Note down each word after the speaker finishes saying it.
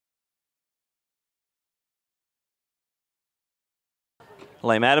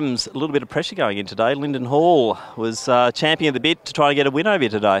Liam Adams, a little bit of pressure going in today. Linden Hall was champion of the bit to try and get a win over you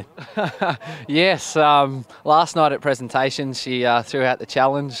today. Yes, last night at presentation she threw out the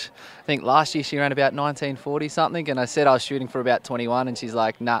challenge. I think last year she ran about 19:40 something, and I said I was shooting for about 21, and she's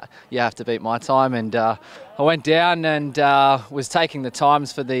like, nah, you have to beat my time. And I went down and was taking the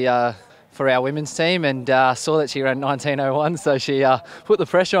times for our women's team, and saw that she ran 19:01, so she put the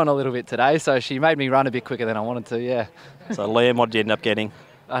pressure on a little bit today, so she made me run a bit quicker than I wanted to, yeah. So Liam, what did you end up getting?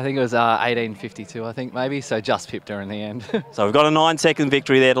 I think it was 18:52, I think, maybe, so just pipped her in the end. So we've got a 9-second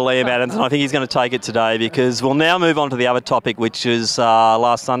victory there to Liam Adams, and I think he's going to take it today, because we'll now move on to the other topic, which is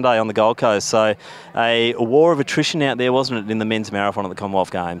last Sunday on the Gold Coast. So a war of attrition out there, wasn't it, in the men's marathon at the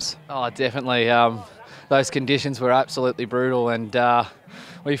Commonwealth Games? Oh, definitely. Those conditions were absolutely brutal, and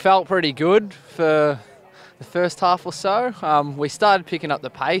we felt pretty good for the first half or so. We started picking up the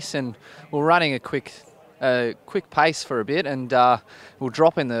pace, and we were running a quick pace for a bit, and we'll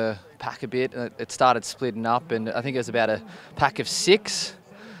drop in the pack a bit. It started splitting up, and I think it was about a pack of 6,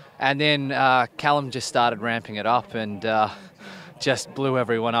 and then Callum just started ramping it up and just blew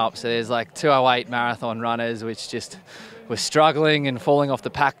everyone up. So there's like 2:08 marathon runners which just were struggling and falling off the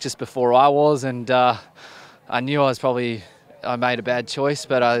pack just before I was, and I knew I made a bad choice,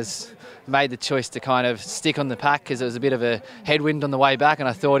 but I made the choice to kind of stick on the pack because there was a bit of a headwind on the way back, and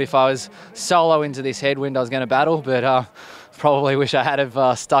I thought if I was solo into this headwind I was going to battle, but probably wish I had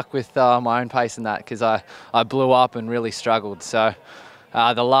have stuck with my own pace in that, because I blew up and really struggled. So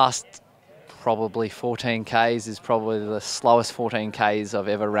the last probably 14 Ks is probably the slowest 14 Ks I've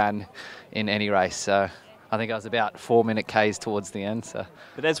ever ran in any race. So I think I was about 4-minute Ks towards the end. So.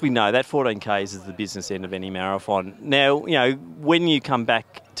 But as we know, that 14 Ks is the business end of any marathon. Now, you know, when you come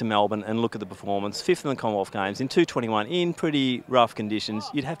back to Melbourne and look at the performance, 5th in the Commonwealth Games, in 2:21, in pretty rough conditions,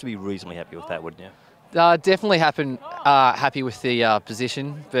 you'd have to be reasonably happy with that, wouldn't you? Definitely happy with the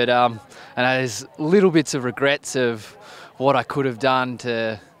position, but and there's little bits of regrets of what I could have done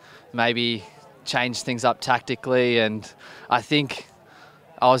to maybe change things up tactically, and I think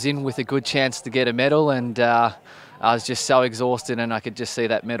I was in with a good chance to get a medal, and I was just so exhausted, and I could just see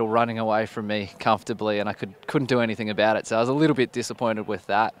that medal running away from me comfortably, and I couldn't do anything about it. So I was a little bit disappointed with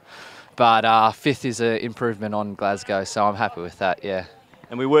that. But 5th is an improvement on Glasgow, so I'm happy with that, yeah.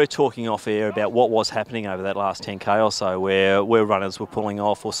 And we were talking off air about what was happening over that last 10K or so, where runners were pulling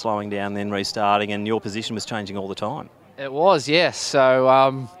off or slowing down, then restarting, and your position was changing all the time. It was, yes. So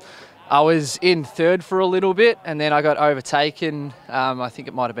I was in 3rd for a little bit, and then I got overtaken. I think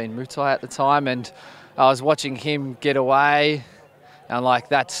it might have been Mutai at the time, and I was watching him get away, and like,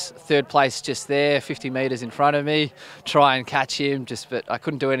 that's 3rd place just there, 50 metres in front of me, try and catch him, but I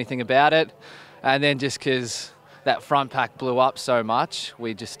couldn't do anything about it. And then just because that front pack blew up so much,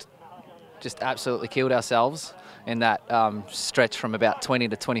 we just absolutely killed ourselves in that stretch from about 20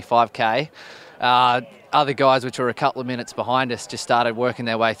 to 25K. Other guys, which were a couple of minutes behind us, just started working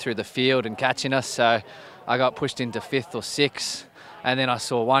their way through the field and catching us, so I got pushed into 5th or 6th, and then I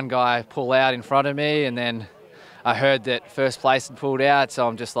saw one guy pull out in front of me, and then I heard that 1st place had pulled out, so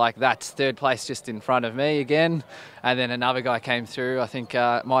I'm just like, that's 3rd place just in front of me again. And then another guy came through, I think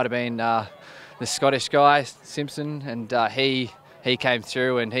it might have been the Scottish guy, Simpson, and he came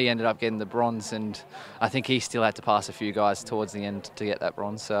through and he ended up getting the bronze, and I think he still had to pass a few guys towards the end to get that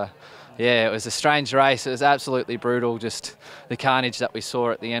bronze. So yeah, it was a strange race. It was absolutely brutal. Just the carnage that we saw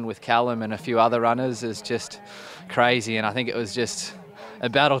at the end with Callum and a few other runners is just crazy, and I think it was just a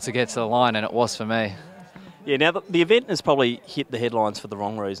battle to get to the line, and it was for me. Yeah, now the event has probably hit the headlines for the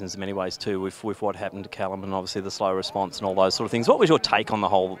wrong reasons in many ways too, with what happened to Callum and obviously the slow response and all those sort of things. What was your take on the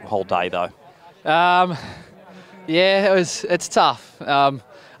whole day though? Yeah, it's tough.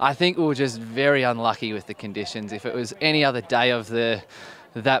 I think we were just very unlucky with the conditions. If it was any other day of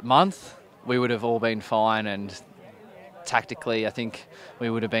that month, we would have all been fine, and tactically I think we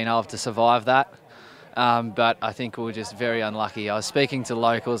would have been able to survive that. But I think we were just very unlucky. I was speaking to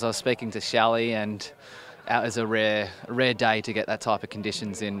locals, I was speaking to Shelley, and it was a rare day to get that type of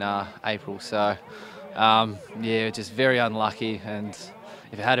conditions in April. So yeah, just very unlucky, and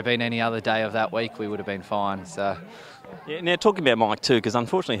if it had been any other day of that week, we would have been fine. So. Yeah, now talking about Mike too, because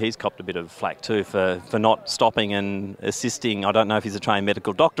unfortunately he's copped a bit of flack too for not stopping and assisting. I don't know if he's a trained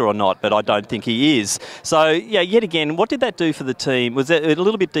medical doctor or not, but I don't think he is. So yeah, yet again, what did that do for the team? Was it a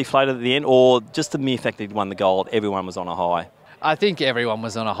little bit deflated at the end, or just the mere fact that he won the gold, everyone was on a high? I think everyone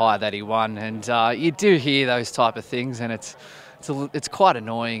was on a high that he won, and you do hear those type of things, and it's quite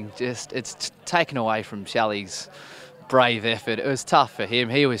annoying. Just it's taken away from Shelley's brave effort. It was tough for him.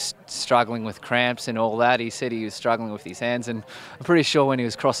 He was struggling with cramps and all that. He said he was struggling with his hands, and I'm pretty sure when he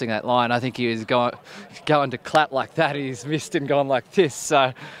was crossing that line, I think he was going to clap like that. He's missed and gone like this.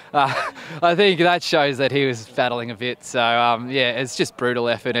 So I think that shows that he was battling a bit. So yeah, it's just brutal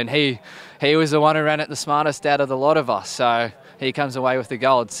effort, and he was the one who ran it the smartest out of the lot of us. So he comes away with the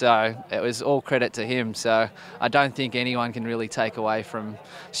gold, so it was all credit to him. So I don't think anyone can really take away from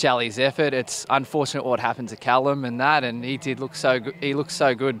Shalley's effort. It's unfortunate what happened to Callum and that, and he did look so good. He looked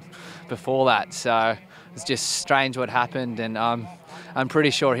so good before that. So it's just strange what happened, and I'm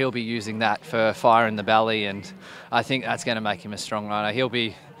pretty sure he'll be using that for fire in the belly, and I think that's going to make him a strong runner.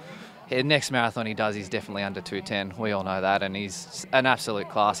 The next marathon he does, he's definitely under 2:10. We all know that, and he's an absolute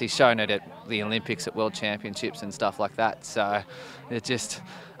class. He's shown it at the Olympics, at World Championships and stuff like that. So it just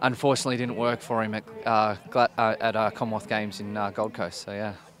unfortunately didn't work for him at Commonwealth Games in Gold Coast. So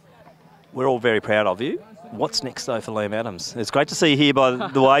yeah. We're all very proud of you. What's next though for Liam Adams? It's great to see you here by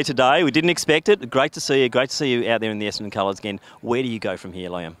the way today. We didn't expect it. Great to see you. Great to see you out there in the Essendon colours again. Where do you go from here,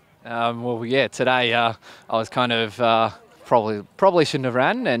 Liam? Well, yeah, today I was kind of... Probably shouldn't have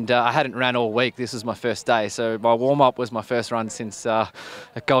ran, and I hadn't ran all week. This was my first day, so my warm-up was my first run since at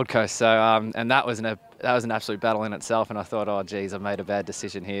Gold Coast. So and that was an absolute battle in itself. And I thought, oh geez, I've made a bad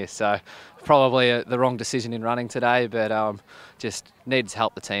decision here. So probably the wrong decision in running today, but just needed to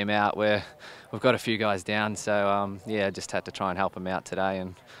help the team out. We've got a few guys down, so yeah, just had to try and help them out today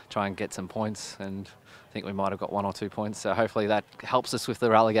and try and get some points. And I think we might have got 1 or 2 points, so hopefully that helps us with the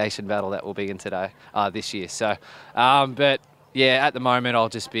relegation battle that we'll be in today, this year. So, but yeah, at the moment I'll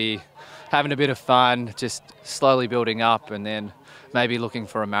just be having a bit of fun, just slowly building up, and then maybe looking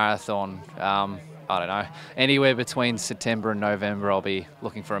for a marathon. I don't know, anywhere between September and November I'll be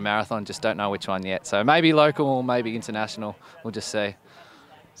looking for a marathon, just don't know which one yet. So maybe local or maybe international, we'll just see.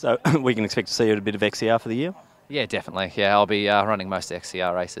 So we can expect to see you at a bit of XCR for the year? Yeah, definitely. Yeah, I'll be running most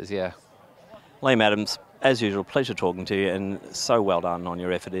XCR races, yeah. Liam Adams, as usual, pleasure talking to you, and so well done on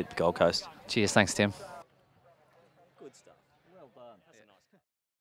your effort at Gold Coast. Cheers, thanks Tim.